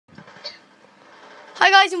Hi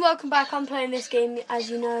guys and welcome back. I'm playing this game, as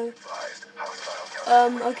you know.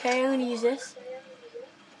 Okay, I'm gonna use this.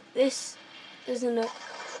 This doesn't look.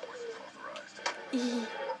 It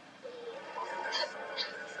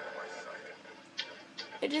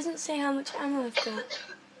doesn't say how much ammo I've got.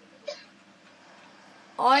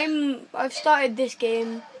 I've started this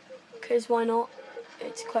game because why not?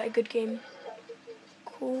 It's quite a good game.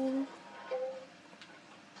 Cool.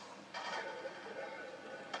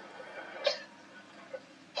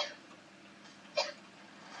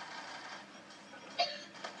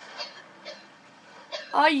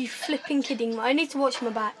 Are you flipping kidding me? I need to watch my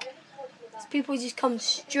back. These people just come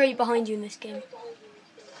straight behind you in this game.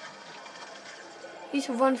 You need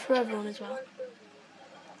to run through everyone as well.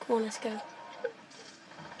 Come on, let's go.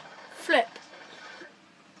 Flip.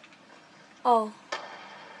 Oh.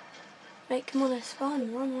 Mate, come on, it's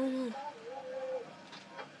fun. Run.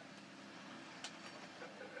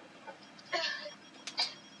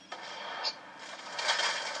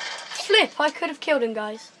 Flip! I could have killed him,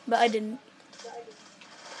 guys, but I didn't.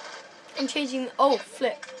 I'm changing. Oh,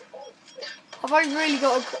 flip. Have I really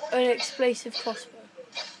got an explosive crossbow?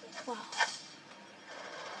 Wow.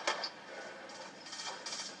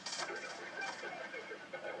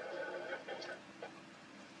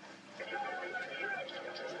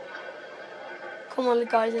 Come on,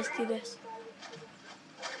 guys, let's do this.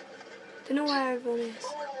 Don't know where everyone is.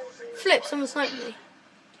 Flip, someone sniped me.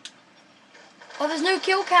 Oh, there's no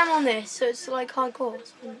kill cam on this, so it's like hardcore.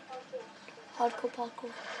 Hardcore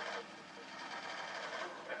parkour.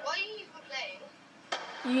 What are you even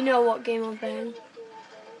playing? You know what game I'm playing.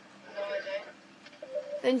 No, I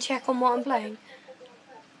don't. Then check on what I'm playing.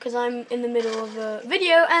 Because I'm in the middle of a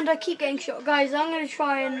video and I keep getting shot. Guys, I'm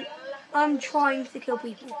trying to kill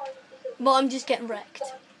people. But I'm just getting wrecked.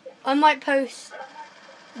 I might post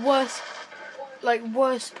worst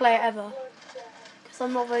player ever. Because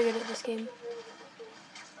I'm not very good at this game.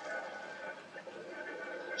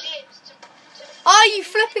 James, Are you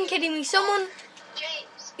flipping kidding me? Someone...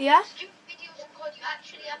 James, Yeah? to do videos of COD, you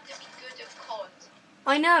actually have to be good at COD.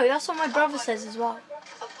 I know, that's what my brother says as well.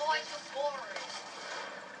 Otherwise you're boring.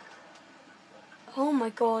 Oh my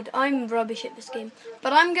god, I'm rubbish at this game.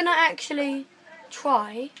 But I'm gonna actually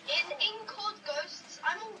try. In COD Ghosts,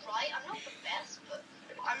 I'm alright. I'm not the best, but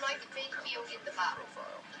I'm like midfield in the back.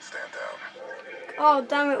 Stand down. Oh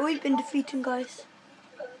damn it, we've been defeating, guys.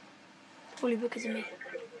 Probably because of me.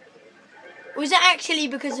 Was it actually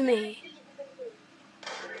because of me?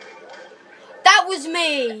 That was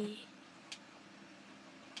me!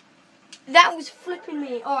 That was flipping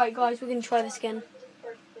me. Alright guys, we're gonna try this again.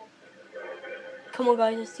 Come on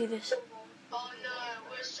guys, let's do this. Oh no,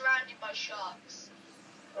 we're surrounded by sharks.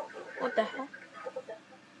 What the hell?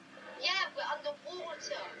 Yeah, we're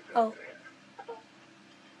underwater. Oh.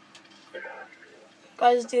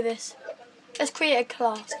 Guys, let's do this. Let's create a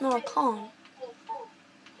class. No, I can't.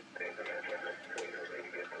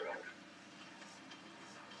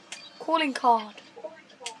 Calling card.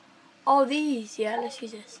 Oh, these. Yeah, let's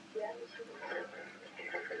use this.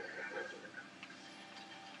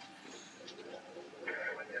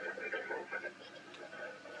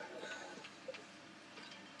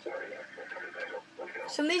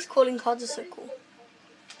 Some of these calling cards are so cool.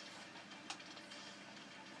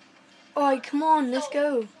 Alright, come on, let's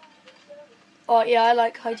go. Oh, yeah, I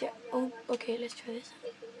like hijack. Oh, okay, let's try this.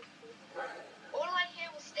 All I hear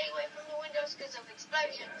was stay away from the windows because of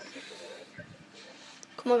explosions.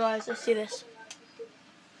 Come on, guys, let's do this.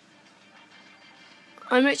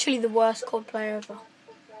 I'm literally the worst COD player ever.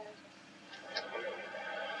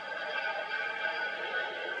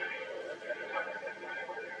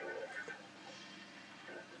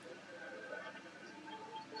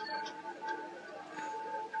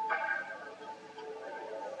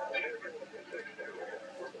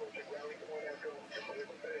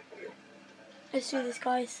 Let's do this,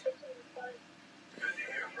 guys.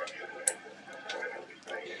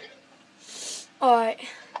 Alright.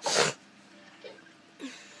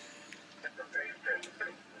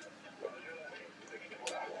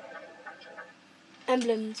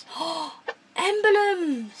 Emblems. Oh,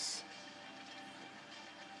 emblems!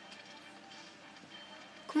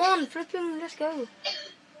 Come on, flip him, let's go.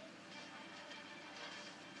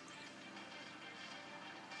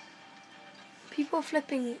 People are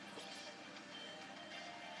flipping.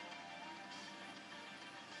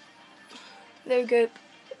 There we go.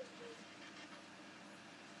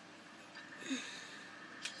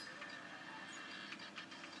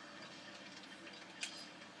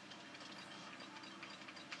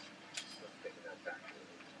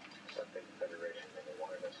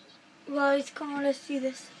 Guys, come on, let's do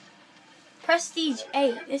this. Prestige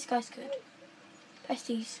 8. This guy's good.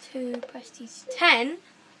 Prestige 2, Prestige 10,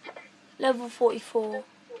 level 44.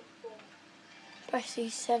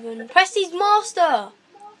 Prestige 7, Prestige Master!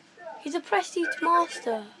 He's a Prestige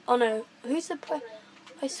Master. Oh no, who's the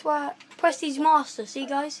I swear, Prestige Master. See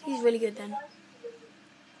guys, he's really good then.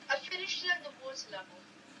 I finished the water level.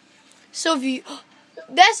 Sylvie,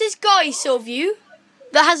 there's this guy, Sylvie,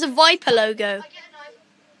 that has a Viper logo. I get a knife.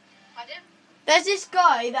 Pardon? There's this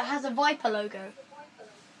guy that has a Viper logo.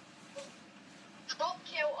 Drop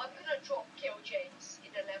kill. I'm gonna drop kill James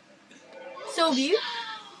in a level. Sylvie,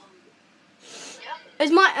 Yeah.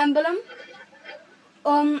 is my emblem.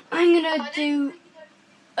 I'm gonna do.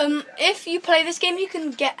 If you play this game, you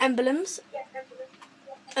can get emblems,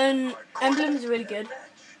 and emblems are really good.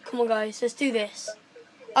 Come on, guys, let's do this.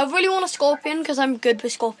 I really want a scorpion because I'm good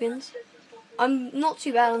with scorpions. I'm not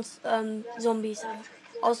too bad on zombies though.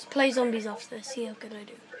 I'll play zombies after this. See how good I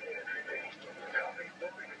do.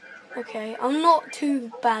 Okay, I'm not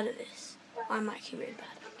too bad at this. I'm actually really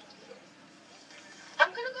bad.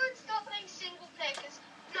 I'm gonna go and start playing single player because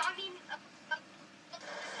no, I mean.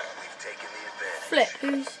 We've taken the advantage. Flip,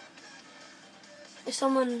 who's? Is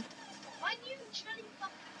someone? Why do you chilling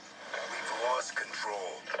fuckers? We've lost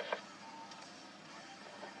control.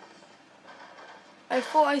 I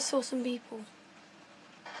thought I saw some people.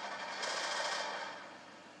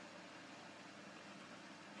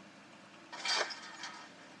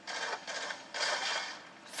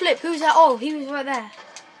 Flip, who's that? Oh, he was right there.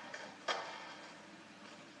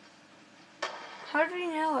 How did he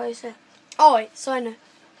know I was there? Oh wait, so I know.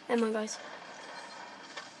 Never mind, guys.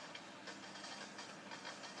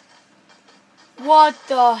 What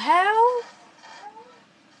the hell?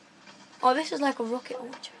 Oh, this is like a rocket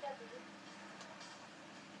launcher.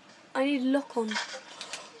 I need lock on.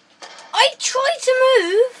 I tried to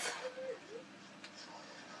move,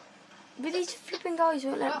 but these flipping guys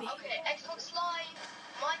won't let me. Okay, Xbox Live.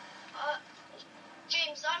 My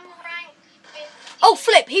James, I'm ranked 50. Oh,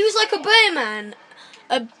 Flip, he was like a bear man.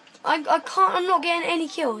 I can't. I'm not getting any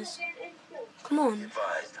kills. Come on,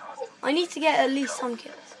 Advised hostile. I need to get at least some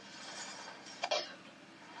kills. Be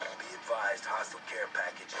advised hostile care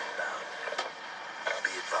package inbound.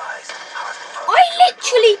 Be advised hostile. I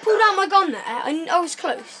literally pulled out my gun there. I was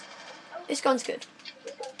close. This gun's good.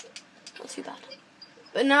 Not too bad.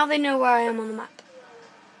 But now they know where I am on the map.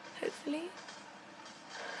 Hopefully.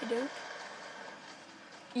 They don't.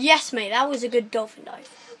 Yes, mate. That was a good dolphin dive.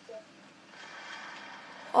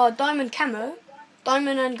 Oh, diamond camo.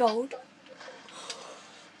 Diamond and gold.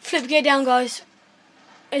 Flip, get down, guys.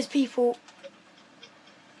 There's people.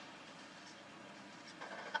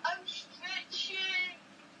 I'm stretching.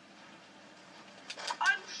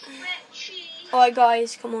 I'm stretching. Alright,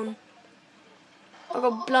 guys, come on. I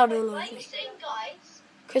got blood all over Why are you me. saying guys?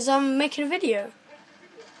 Because I'm making a video.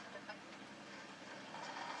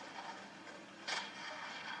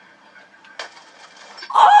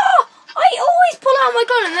 Oh! I always pull out my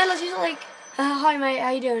gun and then she's like, hi mate, how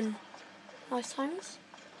you doing? Nice times?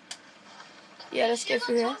 Yeah, let's go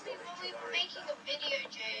through here. Told me when we were making a video,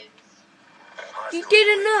 James. You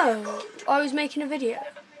didn't know I was making a video.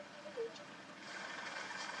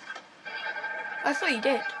 I thought you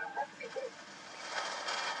did.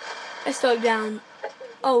 Let's look down.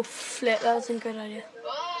 Oh, flip, that was a good idea.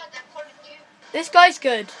 Oh, that called you. This guy's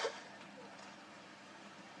good.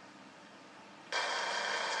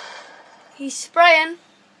 He's spraying.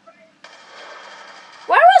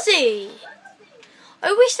 Where was he?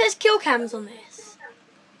 I wish there's kill cams on this.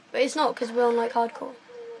 But it's not because we're on like hardcore.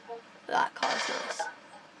 But that car is nice.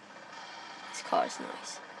 This car is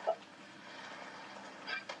nice.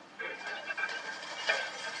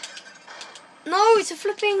 No, it's a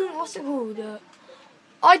flipping, what's it called?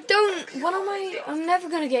 I'm never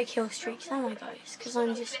going to get kill streaks, am I guys? Because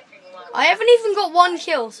I haven't even got one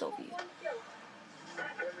kill, Sylvie.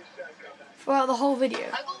 Throughout the whole video.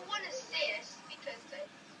 I got one assist because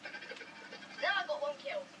now I got one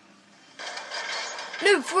kill.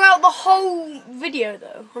 No, throughout the whole video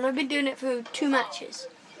though. And I've been doing it for 2 matches.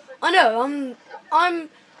 I know, Oh, I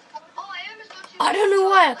almost got two. I don't know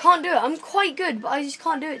why I can't do it. I'm quite good, but I just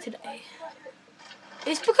can't do it today.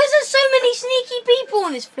 It's because there's so many sneaky people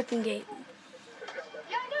in this flipping game.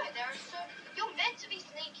 Yeah, I know. There are so. You're meant to be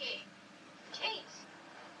sneaky. Jeez.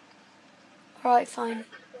 Alright, fine.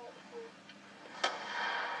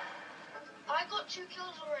 I got 2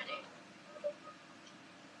 kills already.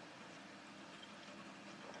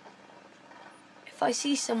 If I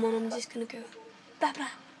see someone, I'm just gonna go blah blah.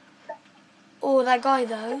 Oh, that guy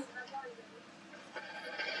though.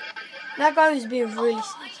 That guy was being really I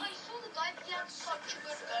sneaky. saw the guy, but he had such a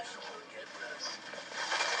good gun.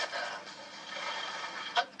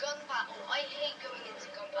 A gun battle. I hate going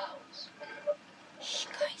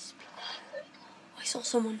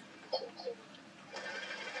someone.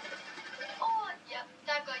 Oh, yeah,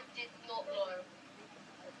 that guy did not know.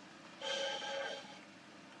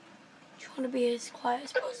 Trying to be as quiet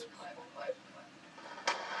as possible.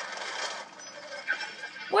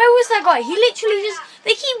 Where was that guy? He literally just...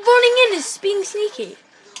 They keep running in as being sneaky.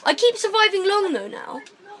 I keep surviving long though now.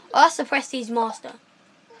 Oh, that's the Prestige Master.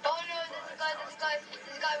 Oh no, there's a guy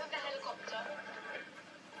with a helicopter.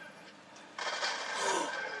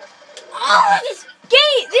 Oh,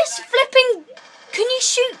 this flipping... Can you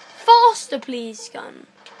shoot faster, please, gun?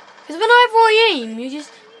 Because whenever I aim, you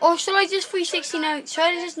just... Or shall I just 360 no... Should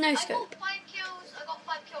I just no scope? I got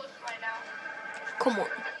 5 kills right now. Come on.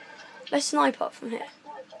 Let's snipe up from here.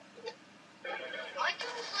 My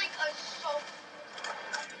gun's like a soft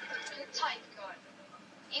type gun.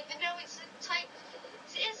 Even though it's a type...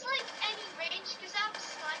 It's like any range, because I have a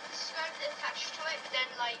sniper scope attached to it, but then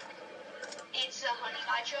like... It's a honey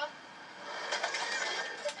badger.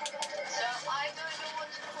 So I don't know what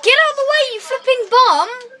to call Get out of the way, you flipping bum!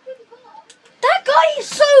 That guy is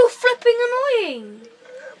so flipping annoying.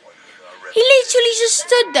 He literally just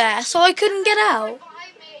stood there, so I couldn't get out.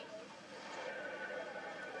 behind me.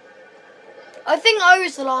 I think I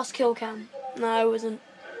was the last kill cam. No, I wasn't.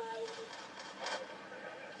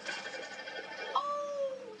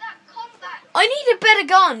 Oh, that combat. I need a better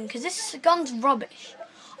gun, because this gun's rubbish.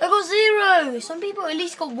 I got 0. Some people at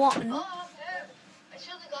least got 1. Oh, no. I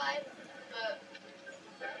saw the guy, but...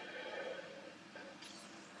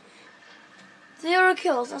 0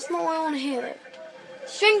 kills, that's not what I want to hear.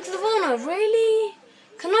 Strength of honor, really?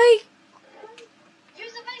 Can I...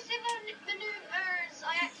 Use evasive maneuvers.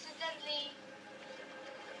 I accidentally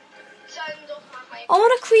turned off my mic. I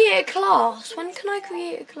want to create a class. When can I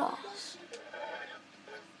create a class?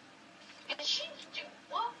 Did she do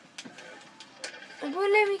what? It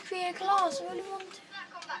won't let me create a class, I really want to. That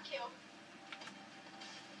combat kill.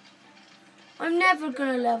 I'm never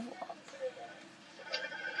going to level up.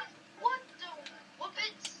 What the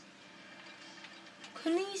whoopits?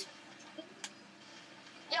 Can these...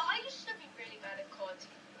 Yeah, I used to be really bad at COD.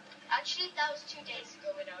 Actually, that was 2 days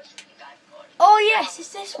ago when I was really bad at COD. Oh yes,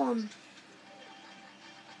 it's this one.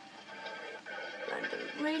 Random.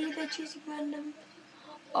 Really, they're choosing random?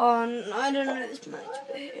 Oh, no, I don't know this match.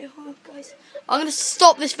 Oh, guys, I'm going to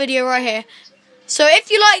stop this video right here. So if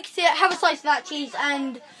you liked it, have a slice of that cheese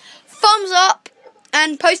and thumbs up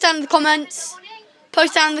and post down in the comments.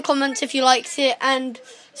 Post down in the comments if you liked it and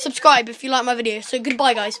subscribe if you like my video. So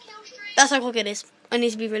goodbye, guys. That's how quick it is. I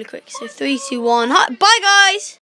need to be really quick. So 3, 2, 1. Bye, guys.